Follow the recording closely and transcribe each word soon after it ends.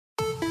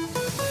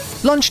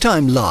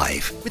Lunchtime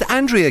Live with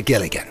Andrea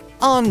Gilligan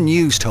on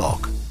News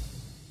Talk.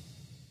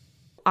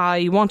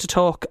 I want to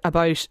talk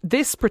about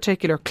this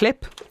particular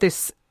clip,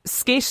 this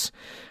skit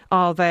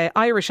of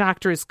Irish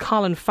actors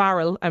Colin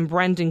Farrell and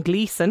Brendan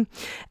Gleeson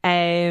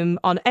on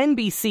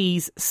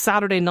NBC's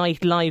Saturday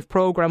Night Live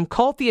programme.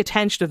 Caught the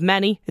attention of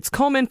many. It's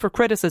come in for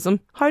criticism.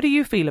 How do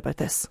you feel about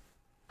this?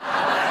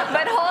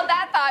 But hold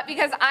that thought,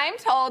 because I'm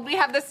told we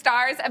have the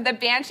stars of The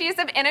Banshees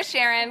of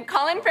Inisherin,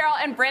 Colin Farrell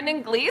and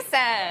Brendan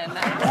Gleeson.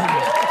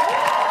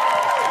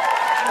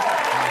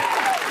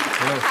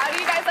 How do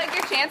you guys like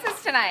your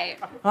chances tonight?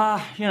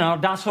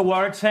 That's a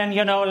word saying,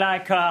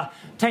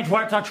 take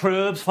work our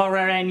troops for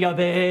where you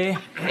be.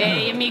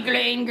 Hey, me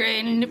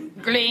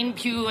Glen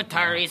Pew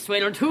Terry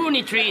Swiddle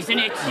Tooney trees in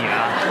it.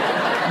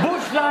 Yeah.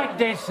 But like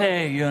they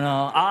say,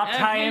 our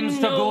times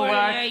to go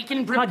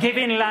work,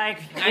 giving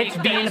like it's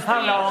been for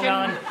long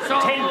on.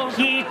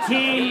 Take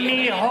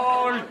me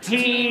whole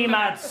team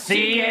at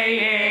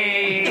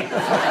CAA.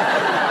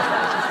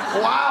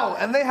 Wow,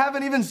 and they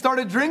haven't even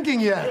started drinking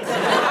yet.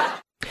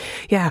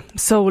 Yeah,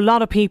 so a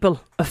lot of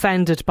people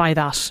offended by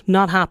that,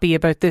 not happy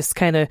about this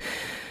kind of,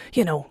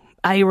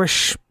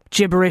 Irish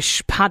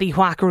gibberish,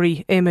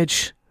 paddywhackery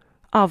image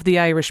of the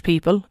Irish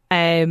people,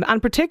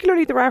 and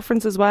particularly the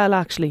reference as well,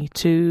 actually,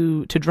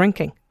 to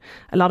drinking.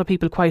 A lot of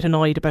people quite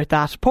annoyed about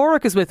that.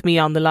 Porrick is with me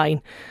on the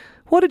line.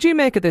 What did you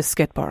make of this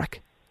skit,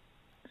 Porrick?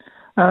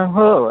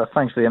 Hello,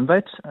 thanks for the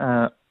invite.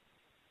 I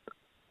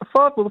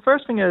thought, the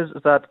first thing is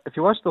that if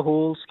you watch the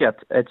whole skit,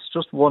 it's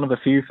just one of a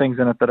few things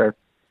in it that are,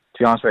 to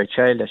be honest, very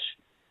childish.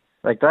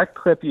 Like that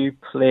clip you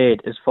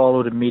played is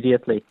followed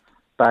immediately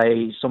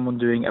by someone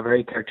doing a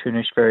very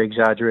cartoonish, very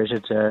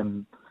exaggerated,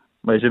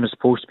 what I assume is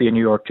supposed to be a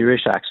New York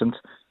Jewish accent.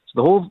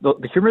 So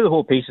the humour of the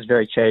whole piece is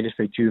very childish,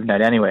 very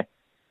juvenile anyway.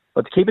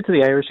 But to keep it to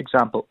the Irish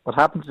example, what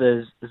happens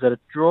is that it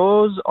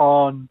draws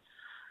on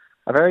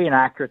a very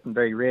inaccurate and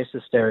very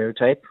racist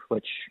stereotype,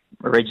 which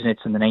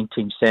originates in the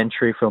 19th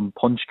century from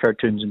Punch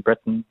cartoons in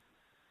Britain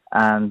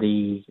and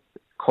the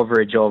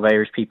coverage of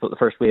Irish people, the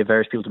first wave of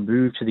Irish people to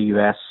move to the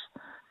US,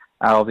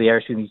 of the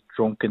Irish being these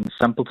drunken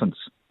simpletons.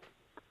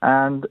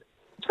 And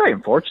it's very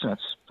unfortunate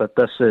that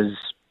this is,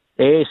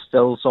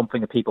 still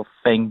something that people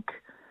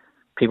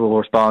will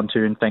respond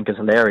to and think is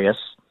hilarious.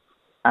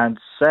 And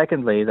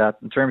secondly, that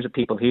in terms of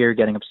people here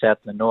getting upset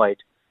and annoyed,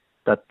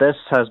 that this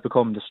has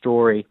become the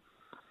story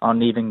on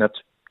an evening that,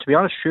 to be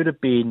honest, should have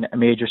been a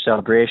major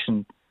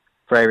celebration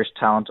for Irish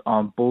talent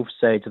on both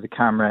sides of the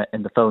camera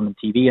in the film and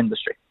TV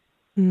industry.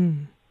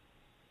 Mm.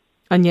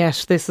 And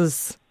yet this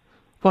is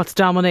what's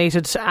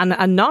dominated,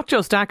 and not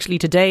just actually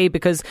today,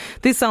 because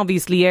this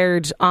obviously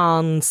aired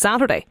on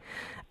Saturday,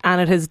 and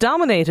it has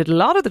dominated a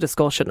lot of the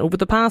discussion over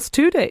the past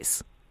 2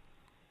 days.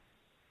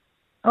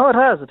 Oh, it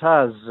has,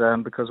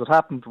 because what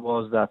happened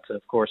was that,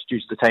 of course, due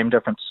to the time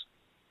difference,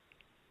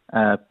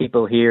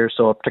 people here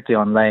saw,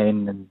 particularly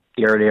online, in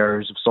the early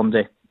hours of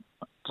Sunday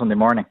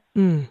morning,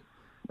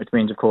 which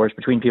means, of course,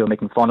 between people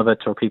making fun of it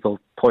or people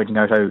pointing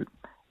out how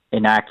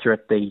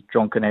inaccurate the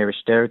drunken Irish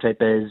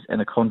stereotype is in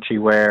a country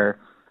where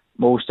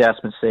most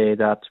estimates say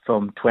that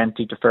from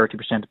 20 to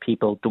 30% of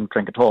people don't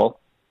drink at all.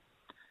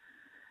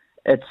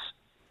 It's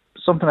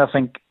something I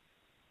think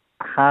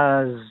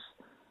has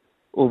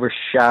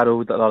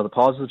overshadowed a lot of the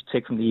positives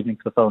take from the evening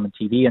for the film and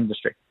TV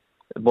industry.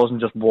 It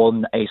wasn't just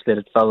one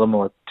isolated film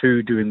or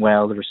two doing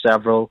well. There were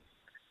several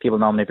people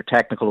nominated for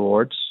technical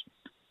awards.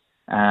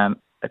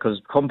 Because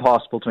it's become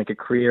possible to make a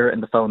career in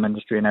the film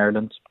industry in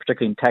Ireland,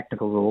 particularly in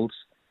technical roles,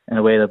 in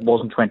a way that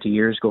wasn't 20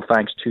 years ago,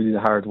 thanks to the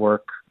hard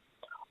work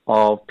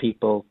of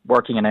people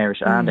working in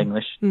Irish and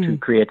English to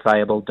create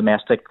viable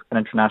domestic and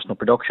international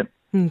production.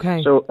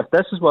 Okay. So if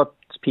this is what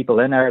people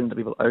in Ireland, the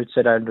people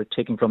outside Ireland are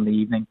taking from the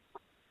evening,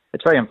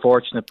 it's very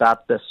unfortunate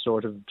that this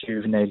sort of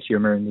juvenile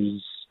humour and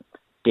these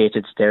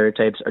dated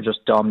stereotypes are just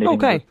dominating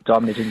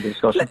the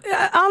discussion.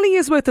 Ali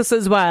is with us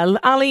as well.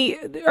 Ali,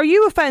 are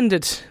you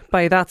offended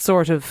by that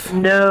sort of...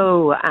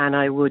 No, and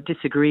I would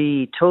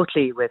disagree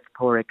totally with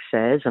Porrick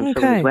says. I'm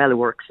someone as well who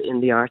works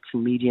in the arts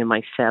and media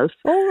myself.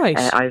 All right.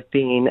 I've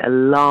been a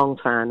long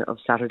fan of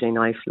Saturday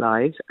Night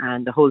Live,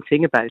 and the whole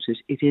thing about it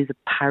is a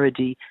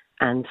parody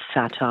and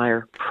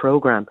satire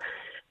programme.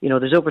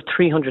 There's over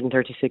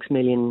 336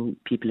 million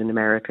people in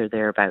America,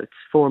 thereabouts.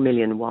 4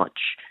 million watch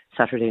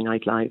Saturday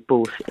Night Live,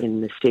 both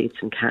in the States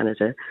and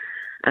Canada.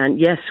 And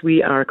yes,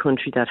 we are a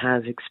country that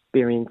has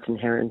experienced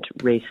inherent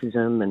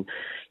racism. And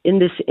in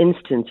this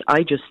instance,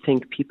 I just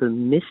think people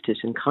missed it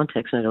in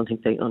context, and I don't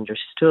think they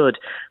understood.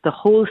 The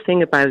whole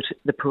thing about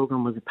the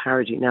programme was a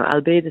parody. Now,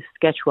 albeit the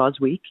sketch was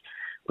weak,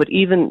 but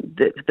even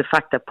the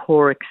fact that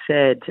Porrick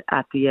said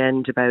at the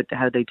end about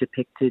how they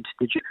depicted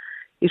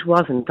it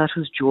wasn't. That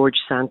was George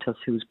Santos,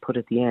 who was put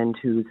at the end,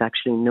 who is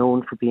actually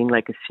known for being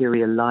like a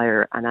serial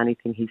liar, and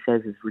anything he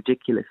says is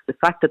ridiculous. The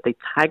fact that they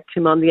tagged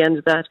him on the end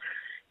of that,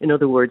 in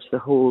other words, the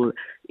whole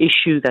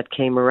issue that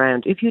came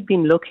around, if you'd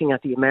been looking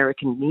at the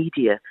American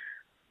media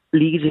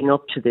leading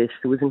up to this,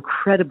 there was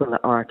incredible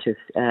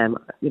artists,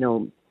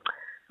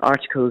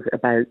 articles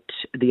about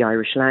the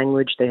Irish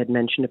language. They had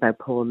mentioned about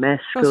Paul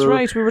Mescal. That's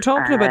right. We were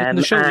talking about it in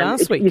the show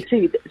last week. You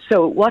see,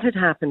 so what had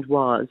happened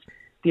was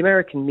the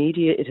American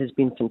media, it has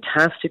been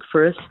fantastic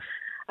for us.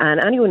 And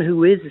anyone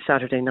who is a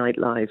Saturday Night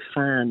Live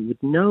fan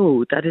would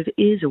know that it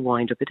is a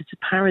wind-up. It's a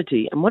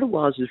parody. And what it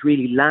was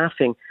really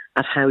laughing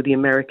at how the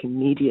American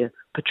media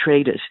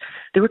portrayed it.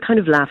 They were kind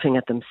of laughing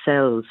at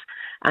themselves.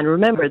 And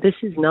remember, this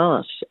is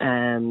not,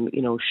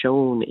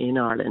 shown in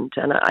Ireland.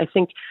 And I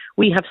think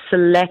we have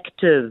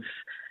selective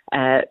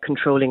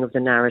controlling of the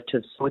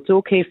narrative. So it's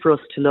okay for us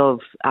to love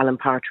Alan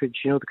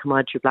Partridge, the Come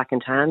Out Your Black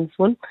and Tans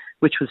one,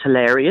 which was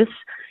hilarious.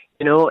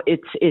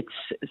 It's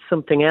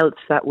something else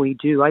that we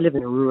do. I live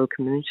in a rural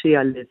community.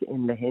 I live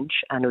in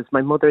Lahinch, and it was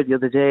my mother the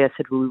other day. I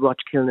said, will we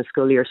watch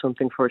Killinascully or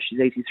something for her? She's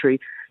 83.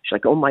 She's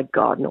like, oh my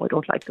God, no, I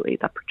don't like the way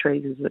that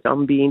portrays the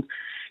dumb being.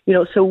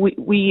 So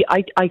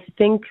I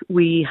think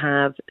we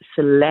have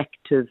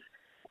selective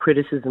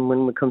criticism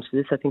when it comes to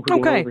this. I think we're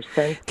being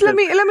oversensitive.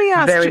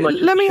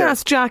 Let me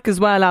ask Jack as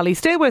well, Ali.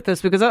 Stay with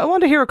us because I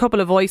want to hear a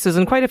couple of voices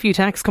and quite a few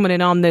texts coming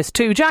in on this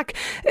too. Jack,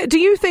 do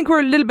you think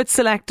we're a little bit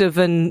selective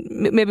and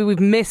maybe we've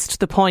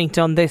missed the point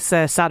on this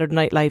Saturday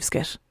Night Live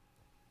skit?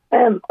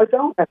 I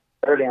don't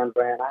necessarily,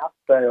 Andrea. I have to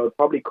say I would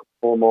probably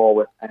come more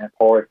with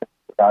Porrick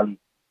and Ali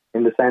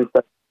in the sense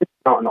that it's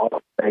not an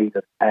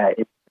automated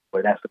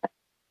with SNL.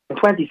 In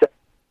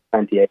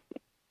 2018.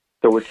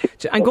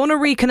 I'm going to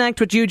reconnect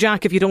with you,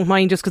 Jack, if you don't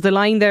mind, just because the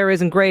line there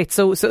isn't great.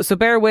 So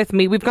bear with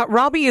me. We've got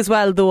Robbie as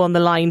well, though, on the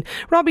line.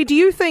 Robbie, do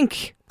you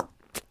think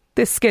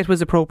this skit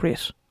was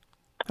appropriate?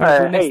 Or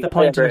have we missed the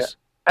point of it?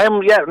 I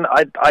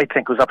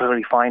think it was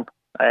absolutely fine.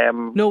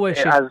 No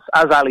issue. As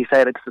Ali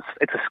said, it's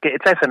a skit.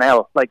 It's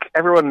SNL. Like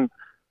everyone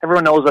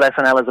knows what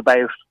SNL is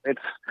about.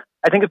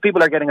 I think if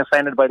people are getting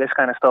offended by this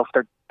kind of stuff,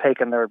 they're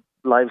taking their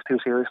lives too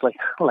seriously.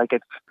 Like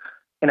it's.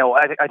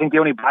 I think the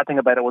only bad thing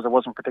about it was it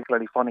wasn't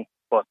particularly funny,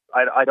 but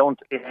I don't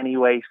in any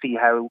way see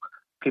how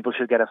people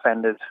should get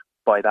offended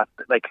by that.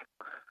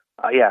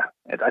 I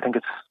think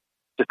it's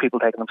just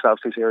people taking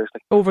themselves too seriously.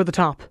 Over the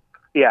top.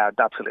 Yeah,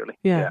 absolutely.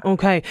 Yeah,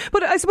 okay.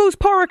 But I suppose,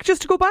 Porrick,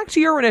 just to go back to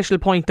your initial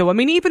point, though, I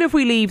mean, even if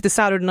we leave the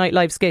Saturday Night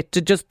Live skit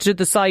to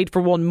the side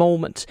for one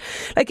moment,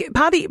 like,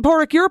 Paddy,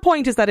 Porrick, your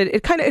point is that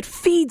it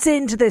feeds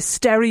into this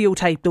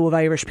stereotype, though, of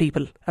Irish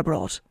people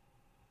abroad.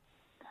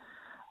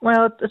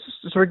 Well,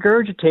 it's a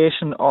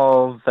regurgitation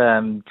of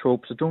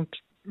tropes that don't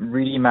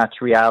really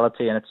match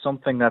reality, and it's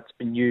something that's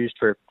been used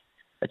for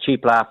a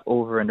cheap laugh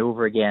over and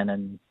over again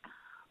in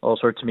all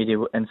sorts of media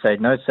inside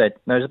and outside.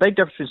 Now, there's a big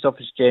difference between stuff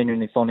that's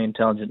genuinely funny,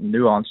 intelligent, and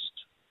nuanced,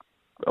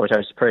 which I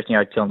was personally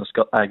I'd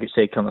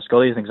say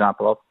Killinascully is an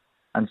example of,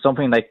 and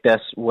something like this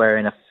where,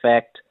 in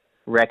effect,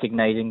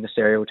 recognising the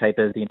stereotype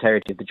as the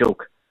entirety of the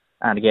joke.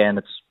 And again,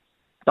 it's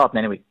not in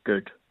any way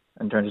good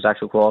in terms of its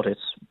actual quality. It's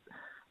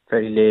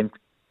fairly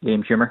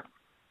lame humour.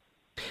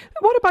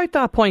 What about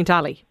that point,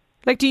 Ali?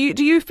 Like, do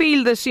you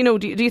feel that,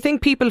 do you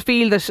think people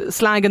feel that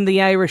slagging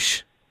the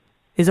Irish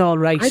is all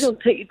right?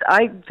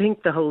 I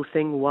think the whole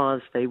thing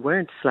was they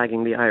weren't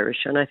slagging the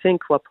Irish, and I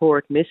think what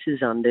Porrick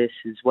misses on this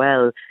as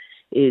well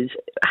is,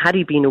 had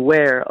he been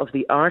aware of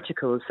the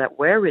articles that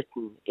were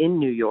written in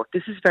New York,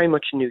 this is very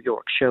much a New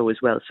York show as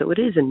well, so it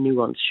is a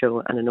nuanced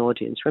show and an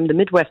audience. From the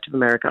Midwest of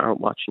America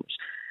aren't watching it.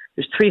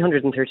 There's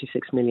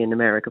 336 million in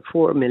America,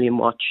 4 million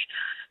watch.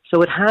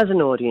 So it has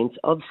an audience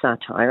of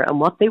satire, and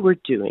what they were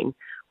doing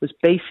was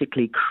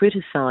basically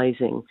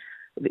criticising,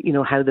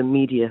 how the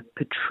media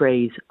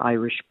portrays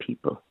Irish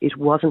people. It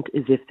wasn't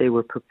as if they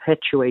were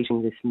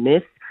perpetuating this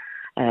myth.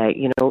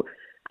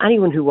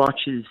 Anyone who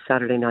watches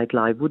Saturday Night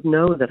Live would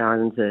know that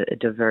Ireland's a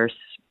diverse,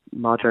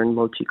 modern,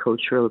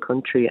 multicultural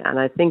country, and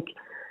I think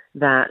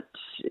that,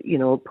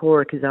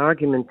 Porrick's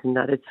argument in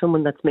that it's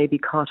someone that's maybe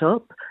caught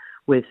up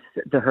with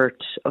the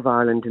hurt of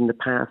Ireland in the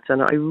past,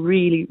 and I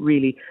really,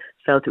 really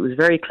felt it was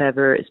very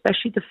clever,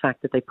 especially the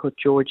fact that they put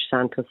George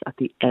Santos at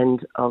the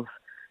end of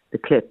the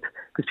clip,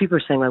 because people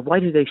are saying, like, why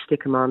did they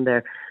stick him on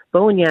there?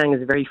 Bowen Yang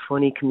is a very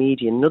funny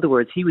comedian. In other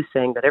words, he was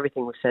saying that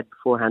everything was said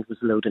beforehand was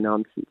a load of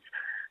nonsense.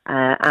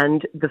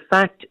 And the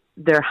fact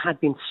there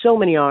had been so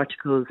many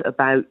articles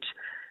about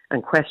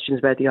and questions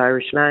about the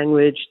Irish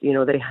language,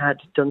 they had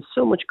done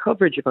so much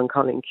coverage of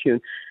Colin Kuhn.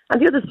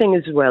 And the other thing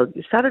is, as well,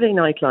 the Saturday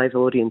Night Live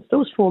audience,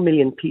 those 4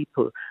 million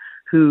people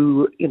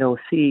who,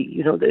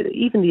 see,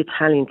 even the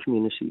Italian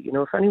community,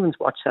 if anyone's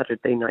watched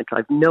Saturday Night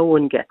Live, no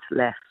one gets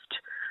left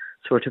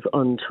sort of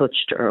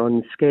untouched or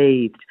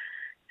unscathed.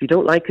 If you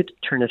don't like it,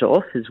 turn it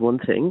off is one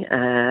thing.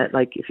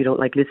 If you don't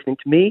like listening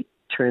to me,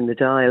 turn the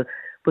dial.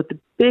 But the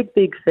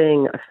big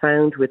thing I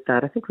found with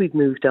that, I think we've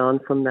moved on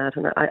from that,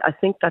 and I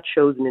think that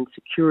shows an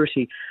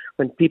insecurity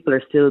when people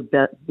are still,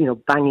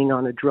 banging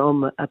on a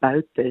drum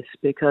about this,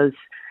 because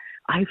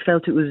I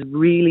felt it was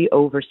really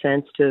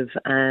oversensitive.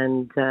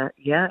 And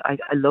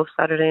I love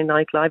Saturday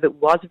Night Live. It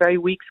was a very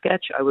weak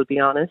sketch, I will be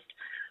honest,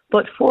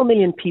 but 4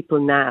 million people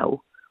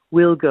now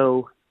will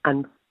go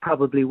and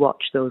probably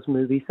watch those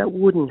movies that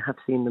wouldn't have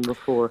seen them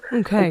before.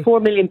 Okay. And 4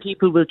 million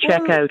people will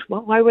check out,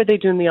 why were they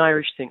doing the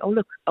Irish thing? Oh,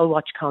 look, I'll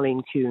watch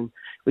Colleen Kuhn.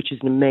 which is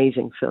an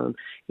amazing film.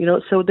 You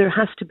know, so there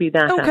has to be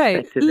that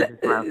aspect of it as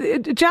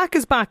well. Jack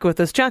is back with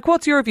us. Jack,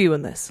 what's your view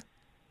on this?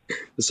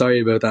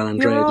 Sorry about that,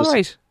 Andrea. You're all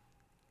right.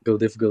 Go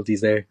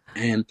difficulties there.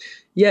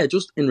 Yeah,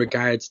 just in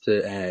regards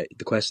to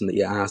the question that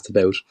you asked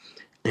about,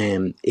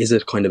 is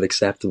it kind of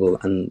acceptable,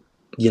 and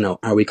you know,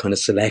 are we kind of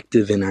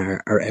selective in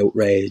our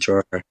outrage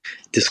or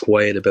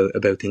disquiet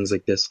about things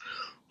like this?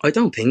 I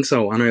don't think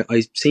so, and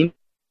I seem.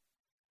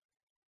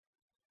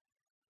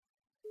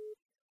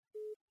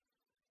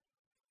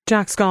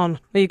 Jack's gone.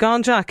 Are you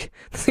gone, Jack?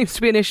 There seems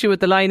to be an issue with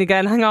the line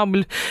again. Hang on,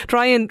 we'll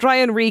try and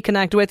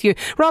reconnect with you.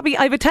 Robbie,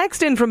 I've a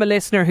text in from a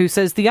listener who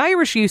says the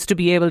Irish used to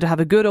be able to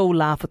have a good old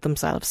laugh at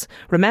themselves.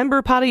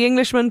 Remember Paddy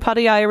Englishman,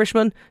 Paddy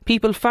Irishman?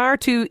 People far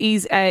too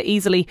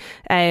easily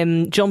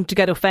jump to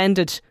get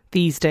offended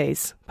these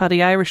days.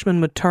 Paddy Irishman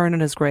would turn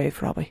in his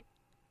grave, Robbie.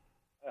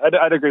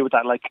 I'd agree with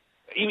that. Like,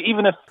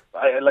 even if,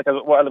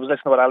 while I was listening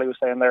to what Ali was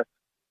saying there,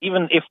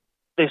 even if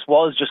this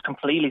was just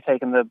completely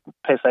taking the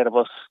piss out of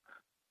us,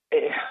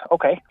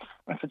 okay,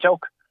 it's a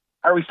joke.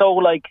 Are we so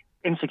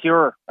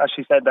insecure, as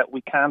she said, that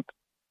we can't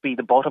be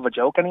the butt of a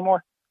joke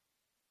anymore?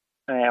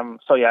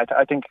 So yeah,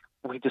 I think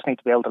we just need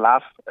to be able to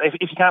laugh. If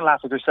you can't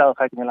laugh at yourself,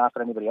 how can you laugh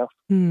at anybody else?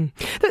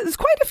 There's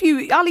quite a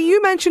few. Ali, you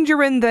mentioned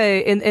you're in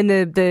the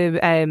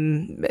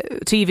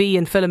TV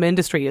and film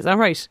industry. Is that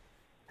right?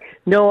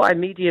 No, I'm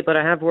media, but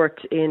I have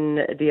worked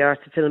in the arts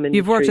and film industry.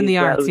 You've worked in the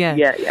arts, yeah.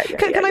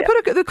 Can I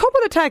put a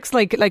couple of texts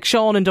like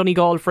Sean in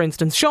Donegal, for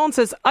instance? Sean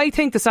says, I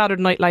think the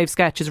Saturday Night Live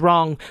sketch is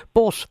wrong,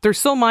 but there's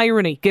some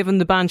irony given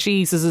the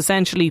Banshees is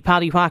essentially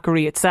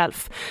paddywhackery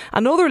itself.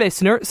 Another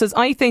listener says,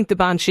 I think the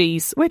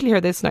Banshees, wait till you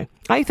hear this now,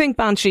 I think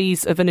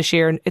Banshees of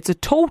Inisherin, it's a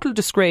total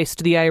disgrace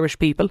to the Irish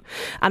people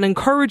and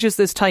encourages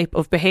this type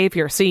of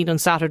behaviour seen on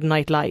Saturday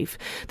Night Live.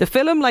 The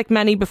film, like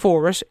many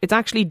before it, it's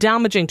actually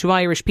damaging to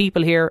Irish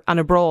people here and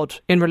abroad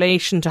in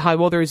relation to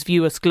how others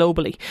view us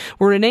globally.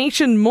 We're a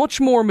nation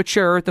much more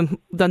mature than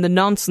the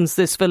nonsense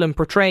this film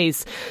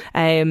portrays.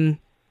 And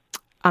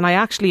I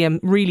actually am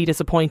really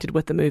disappointed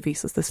with the movie,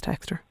 says this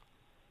texter.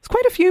 There's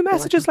quite a few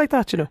messages like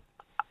that, you know.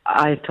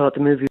 I thought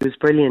the movie was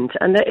brilliant.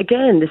 And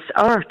again, this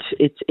art,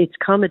 it's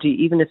comedy,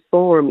 even its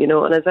form, you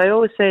know. And as I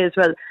always say as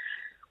well,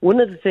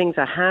 one of the things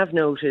I have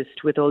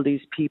noticed with all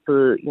these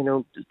people, you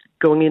know,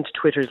 going into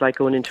Twitter is like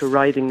going into a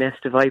writhing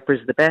nest of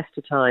vipers the best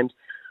of times.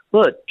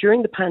 But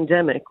during the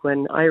pandemic,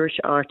 when Irish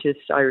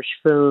artists, Irish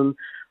film,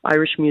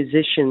 Irish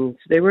musicians,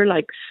 they were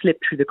like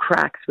slipped through the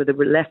cracks where they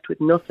were left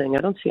with nothing.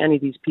 I don't see any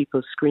of these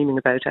people screaming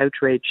about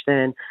outrage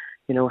then,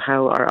 you know,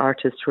 how our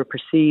artists were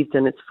perceived.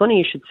 And it's funny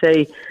you should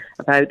say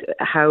about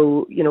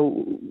how, you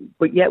know,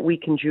 but yet we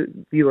can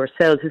view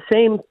ourselves. The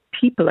same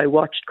people I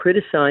watched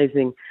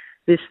criticising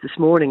this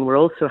morning were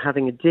also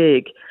having a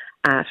dig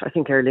at, I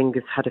think Aer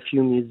Lingus had a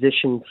few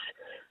musicians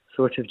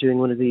sort of doing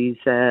one of these,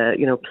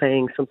 you know,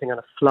 playing something on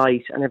a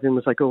flight, and everyone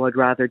was like, oh, I'd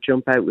rather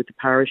jump out with the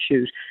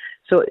parachute.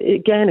 So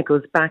again, it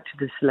goes back to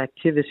the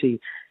selectivity.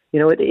 You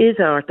know, it is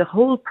art. The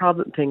whole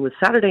problem thing with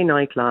Saturday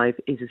Night Live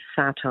is a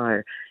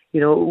satire.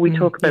 You know, we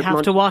talk about... You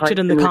have to watch it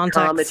in the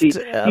context.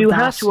 You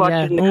have to watch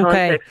it in the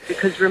context,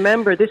 because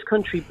remember, this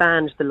country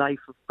banned The Life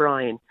of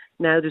Brian.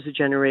 Now there's a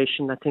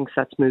generation that thinks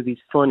that movie's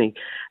funny.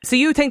 So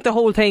you think the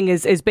whole thing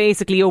is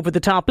basically over the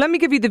top. Let me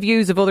give you the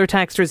views of other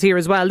texters here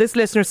as well. This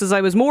listener says,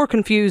 I was more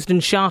confused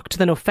and shocked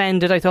than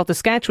offended. I thought the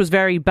sketch was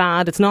very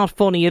bad. It's not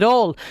funny at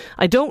all.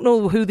 I don't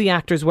know who the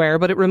actors were,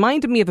 but it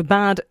reminded me of a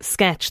bad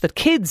sketch that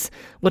kids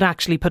would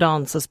actually put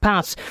on, says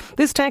Pat.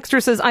 This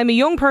texter says, I'm a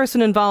young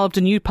person involved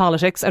in youth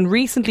politics and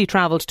recently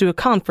travelled to a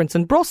conference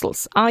in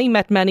Brussels. I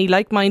met many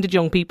like-minded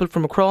young people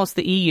from across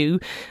the EU,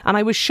 and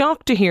I was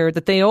shocked to hear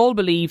that they all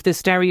believe this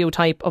stereotype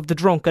of the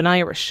drunken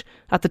Irish.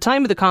 At the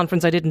time of the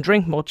conference I didn't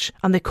drink much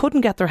and they couldn't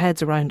get their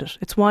heads around it.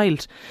 It's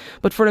wild.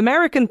 But for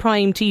American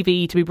prime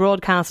TV to be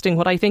broadcasting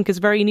what I think is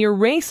very near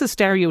racist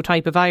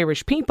stereotype of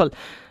Irish people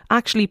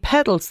actually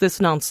peddles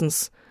this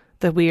nonsense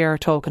that we are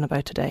talking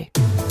about today.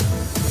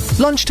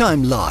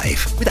 Lunchtime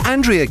Live with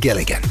Andrea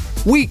Gilligan.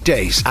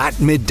 Weekdays at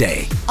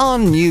midday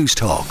on News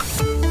Talk.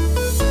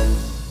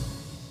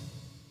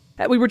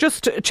 We were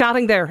just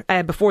chatting there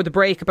before the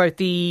break about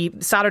the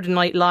Saturday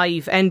Night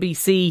Live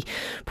NBC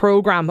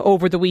programme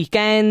over the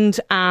weekend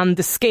and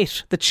the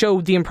skit that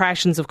showed the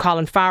impressions of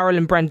Colin Farrell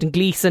and Brendan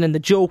Gleeson and the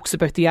jokes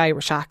about the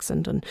Irish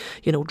accent and,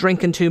 you know,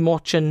 drinking too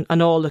much and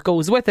all that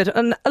goes with it.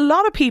 And a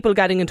lot of people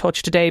getting in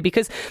touch today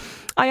because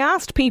I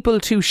asked people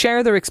to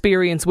share their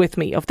experience with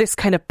me of this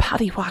kind of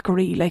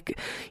paddywhackery, like,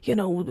 you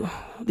know,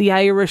 the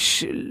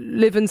Irish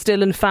living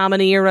still in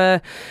famine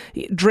era,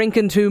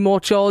 drinking too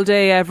much all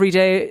day, every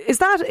day. Is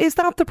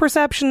that the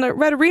perception? I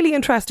read a really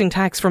interesting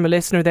text from a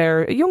listener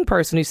there, a young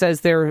person who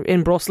says they're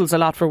in Brussels a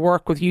lot for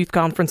work with youth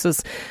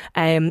conferences,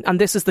 and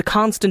this is the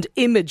constant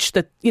image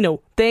that, you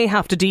know, they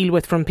have to deal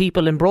with from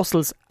people in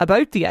Brussels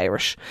about the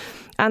Irish.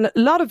 And a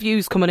lot of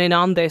views coming in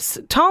on this.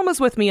 Tom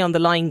is with me on the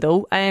line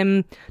though.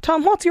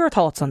 Tom, what's your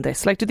thoughts on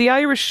this? Like, do the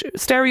Irish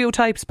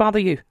stereotypes bother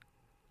you?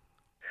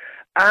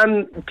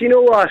 Do you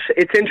know what?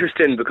 It's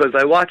interesting because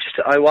I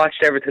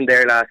watched everything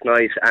there last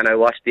night, and I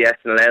watched the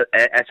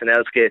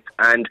SNL skit.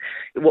 And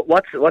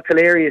what's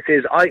hilarious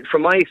is,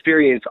 from my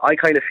experience, I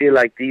kind of feel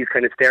like these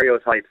kind of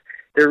stereotypes,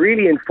 they're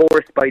really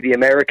enforced by the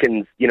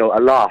Americans,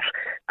 a lot.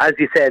 As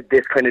you said,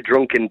 this kind of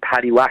drunken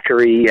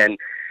paddywhackery and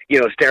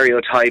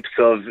stereotypes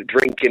of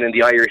drinking and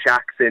the Irish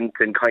accent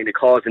and kind of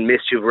causing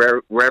mischief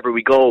wherever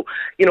we go.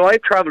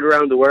 I've travelled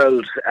around the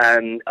world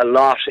a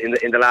lot in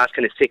the last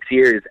kind of 6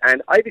 years,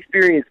 and I've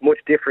experienced much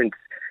different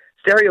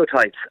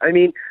stereotypes. I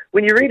mean,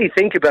 when you really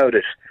think about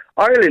it,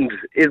 Ireland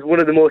is one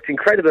of the most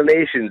incredible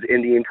nations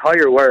in the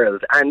entire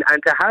world, and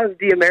to have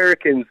the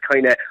Americans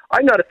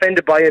I'm not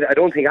offended by it. I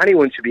don't think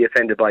anyone should be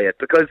offended by it,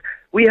 because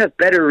we have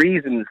better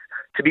reasons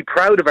to be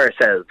proud of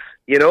ourselves,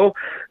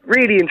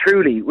 really and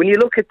truly. When you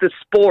look at the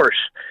sport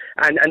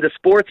and the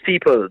sports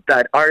people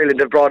that Ireland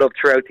have brought up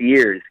throughout the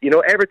years,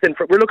 everything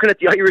from, we're looking at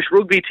the Irish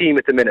rugby team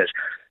at the minute,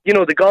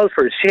 the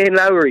golfers, Shane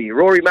Lowry,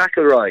 Rory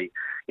McIlroy,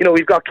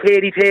 we've got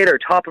Katie Taylor,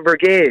 top of her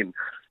game.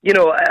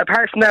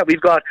 Apart from that,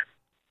 we've got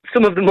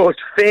some of the most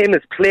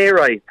famous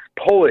playwrights,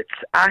 poets,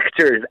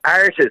 actors,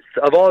 artists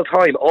of all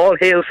time, all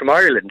hail from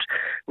Ireland.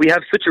 We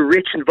have such a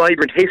rich and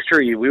vibrant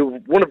history. We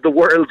have one of the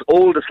world's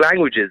oldest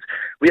languages.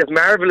 We have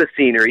marvellous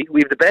scenery.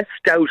 We have the best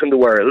stout in the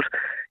world.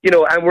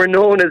 And we're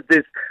known as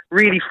this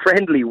really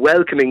friendly,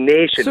 welcoming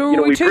nation. So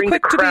are we too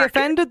quick to be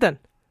offended then?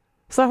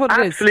 Is that what it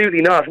is?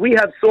 Absolutely not. We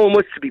have so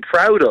much to be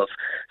proud of.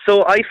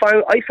 So I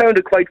found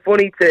it quite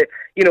funny to,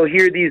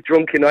 hear these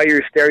drunken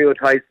Irish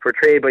stereotypes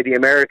portrayed by the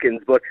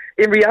Americans. But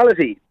in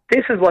reality,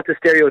 this is what the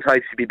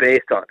stereotypes should be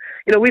based on.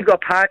 We've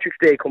got Patrick's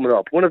Day coming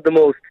up, one of the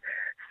most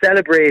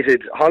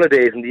celebrated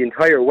holidays in the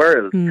entire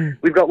world.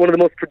 We've got one of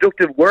the most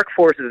productive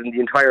workforces in the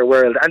entire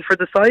world. And for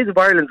the size of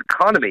Ireland's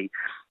economy,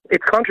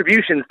 its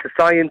contributions to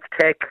science,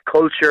 tech,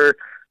 culture,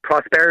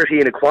 prosperity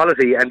and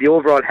equality and the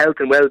overall health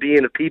and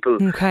well-being of people,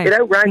 it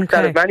outranks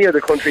that of many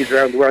other countries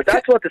around the world.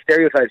 That's what the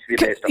stereotypes should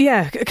be based on.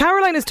 Yeah,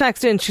 Caroline has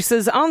texted in. She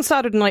says, on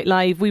Saturday Night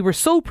Live, we were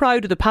so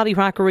proud of the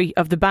paddywhackery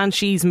of the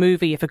Banshees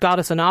movie if it got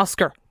us an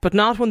Oscar, but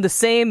not when the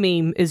same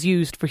meme is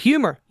used for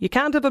humour. You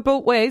can't have it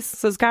both ways,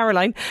 says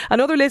Caroline.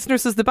 Another listener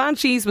says the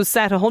Banshees was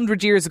set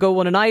 100 years ago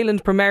on an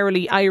island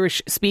primarily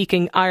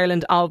Irish-speaking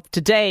Ireland of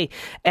today.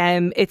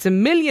 It's a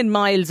million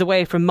miles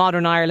away from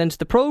modern Ireland.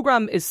 The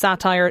programme is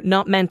satire,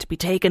 not meant to be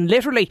taken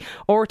literally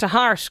or to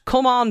heart.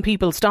 Come on,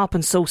 people, stop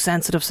and so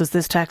sensitive, says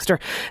this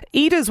texter.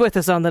 Ida's with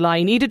us on the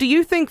line. Ida, do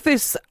you think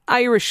this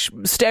Irish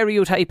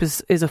stereotype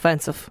is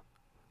offensive?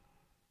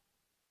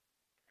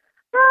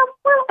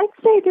 Well, I'd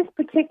say this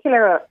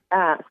particular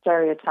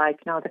stereotype,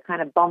 the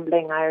kind of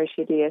bumbling Irish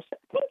idiot, I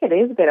think it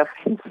is a bit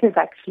offensive,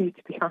 actually,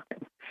 to be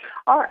honest.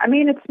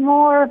 It's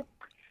more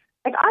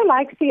like, I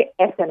like the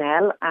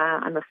SNL.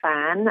 I'm a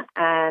fan,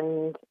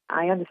 and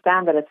I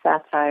understand that it's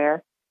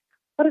satire,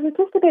 but it was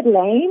just a bit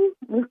lame.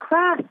 It was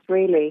crass,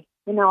 really.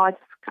 I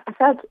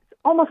felt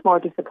almost more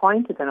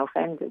disappointed than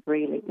offended,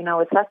 really.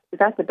 Is that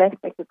the best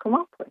they could come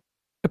up with?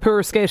 A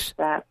poor skit.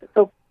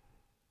 So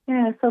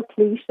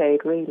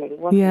cliched,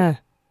 really. Yeah.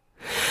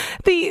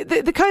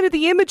 The kind of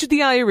the image of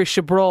the Irish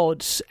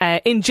abroad,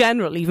 in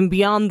general, even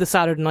beyond the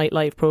Saturday Night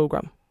Live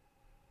programme.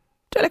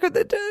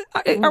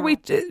 Are we,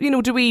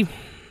 do we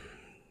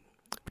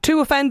too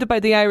offended by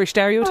the Irish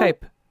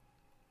stereotype?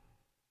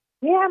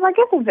 Yeah, I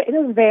guess it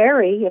does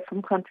vary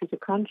from country to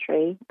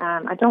country.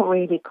 I don't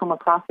really come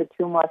across it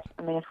too much.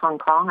 In Hong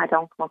Kong, I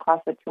don't come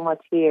across it too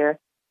much here.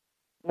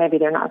 Maybe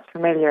they're not as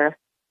familiar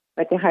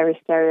with the Irish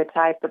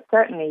stereotype, but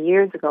certainly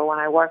years ago when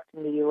I worked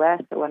in the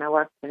US or when I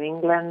worked in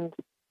England,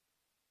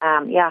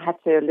 I had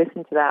to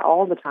listen to that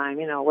all the time.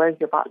 Where's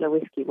your bottle of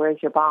whiskey?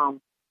 Where's your bomb?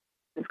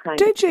 This kind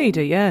Did you,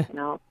 Ada? Yeah.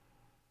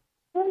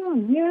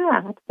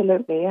 Yeah,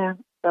 absolutely, yeah.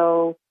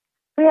 So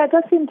yeah, it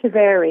does seem to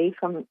vary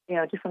from,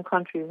 different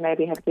countries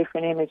maybe have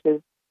different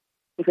images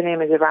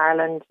of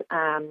Ireland.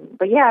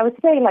 But yeah, I would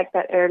say like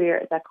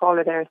that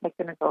caller there a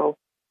second ago,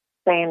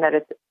 saying that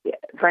it's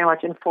very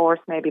much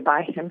enforced maybe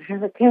by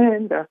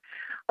Americans or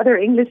other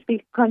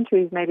English-speaking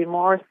countries, maybe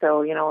more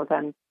so,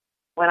 than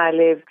when I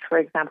lived, for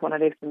example, when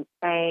I lived in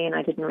Spain,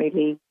 I didn't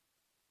really,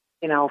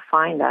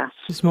 find that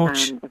as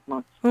much.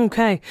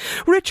 Okay.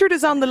 Richard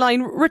is on the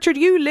line. Richard,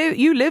 you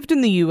lived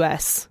in the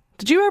US.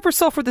 Did you ever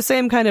suffer the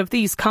same kind of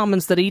these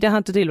comments that Ida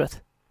had to deal with?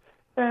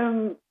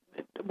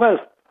 Well,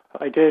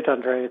 I did,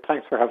 Andrea.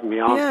 Thanks for having me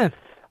on. Yeah.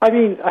 I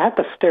had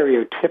the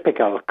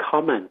stereotypical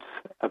comments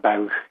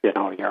about,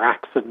 your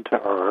accent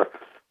or,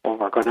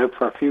 we're going out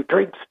for a few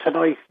drinks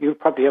tonight, you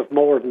probably have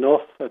more than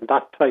us and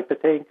that type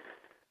of thing.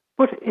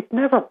 But it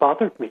never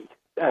bothered me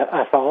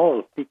at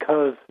all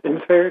because,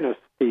 in fairness,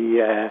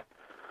 the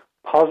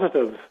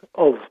positives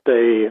of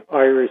the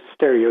Irish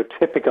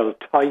stereotypical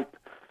type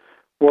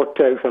worked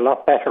out a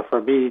lot better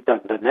for me than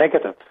the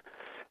negatives.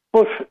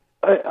 But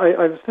I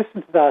was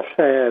listening to that,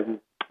 and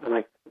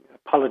I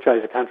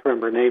apologise, I can't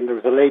remember her name. There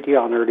was a lady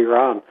on earlier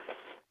on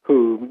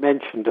who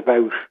mentioned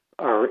about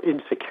our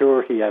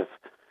insecurity as,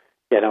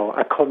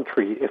 a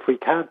country. If we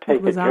can't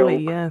take a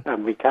joke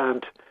and we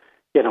can't,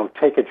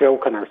 take a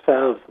joke on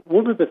ourselves.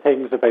 One of the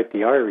things about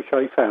the Irish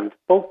I found,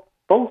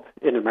 both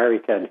in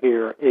America and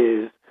here,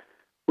 is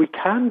we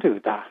can do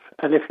that.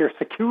 And if you're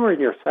secure in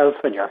yourself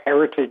and your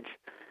heritage,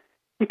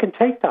 you can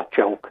take that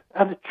joke,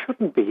 and it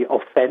shouldn't be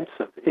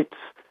offensive. It's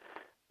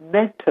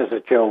meant as a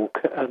joke,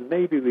 and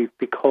maybe we've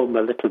become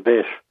a little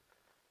bit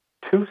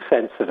too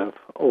sensitive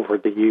over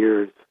the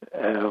years.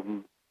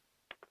 I'm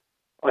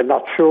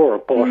not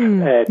sure,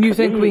 but... you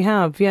think we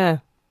have, yeah.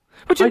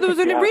 But there was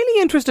a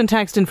really interesting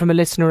text in from a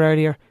listener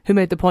earlier who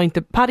made the point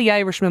that Paddy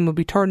Irishman will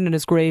be turning in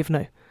his grave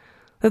now.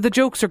 That the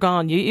jokes are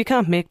gone. You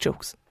can't make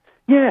jokes.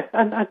 Yeah,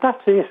 and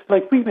that's it.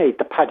 Like, we made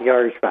the Paddy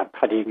Irishman,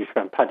 Paddy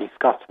Englishman, Paddy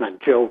Scotsman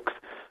jokes.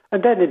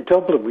 And then in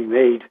Dublin we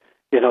made,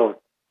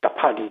 the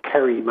Paddy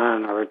Kerry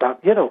man or that,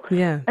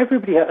 Yeah.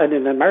 Everybody, and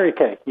in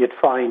America you'd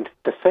find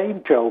the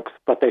same jokes,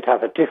 but they'd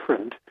have a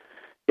different,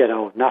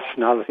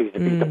 nationality.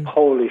 It'd be the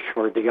Polish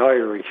or the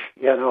Irish,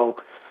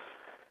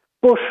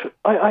 But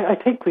I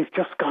think we've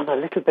just gone a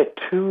little bit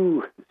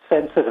too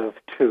sensitive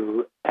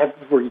to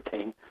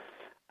everything.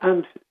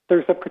 And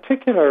there's a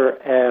particular,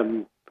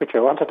 which I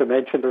wanted to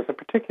mention, there's a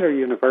particular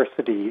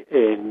university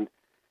in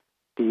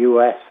the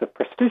US, a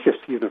prestigious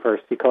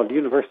university called the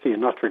University of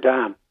Notre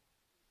Dame,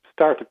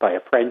 started by a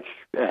French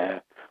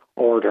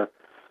order.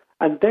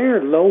 And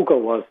their logo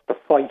was the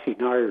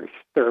Fighting Irish.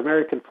 Their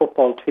American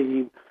football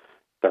team,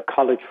 their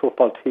college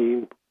football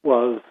team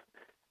was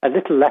a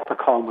little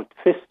leprechaun with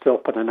fists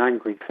up and an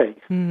angry face.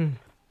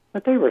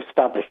 But they were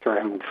established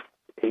around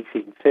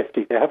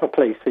 1850. They have a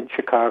place in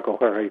Chicago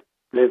where I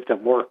lived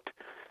and worked.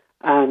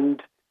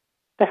 And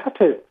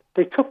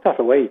they took that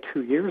away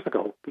 2 years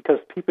ago because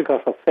people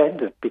got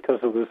offended because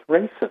it was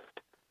racist.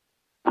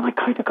 And I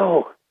kind of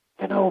go,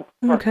 for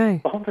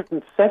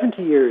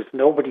 170 years,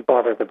 nobody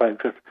bothered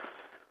about it.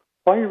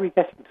 Why are we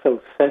getting so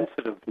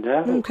sensitive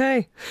now?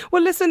 Okay.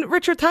 Well, listen,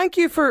 Richard, thank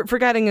you for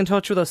getting in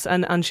touch with us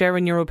and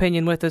sharing your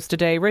opinion with us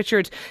today.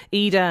 Richard,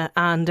 Ida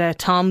and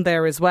Tom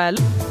there as well.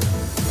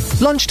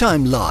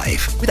 Lunchtime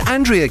Live with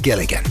Andrea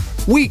Gilligan.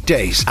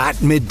 Weekdays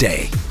at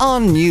midday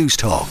on News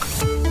Talk.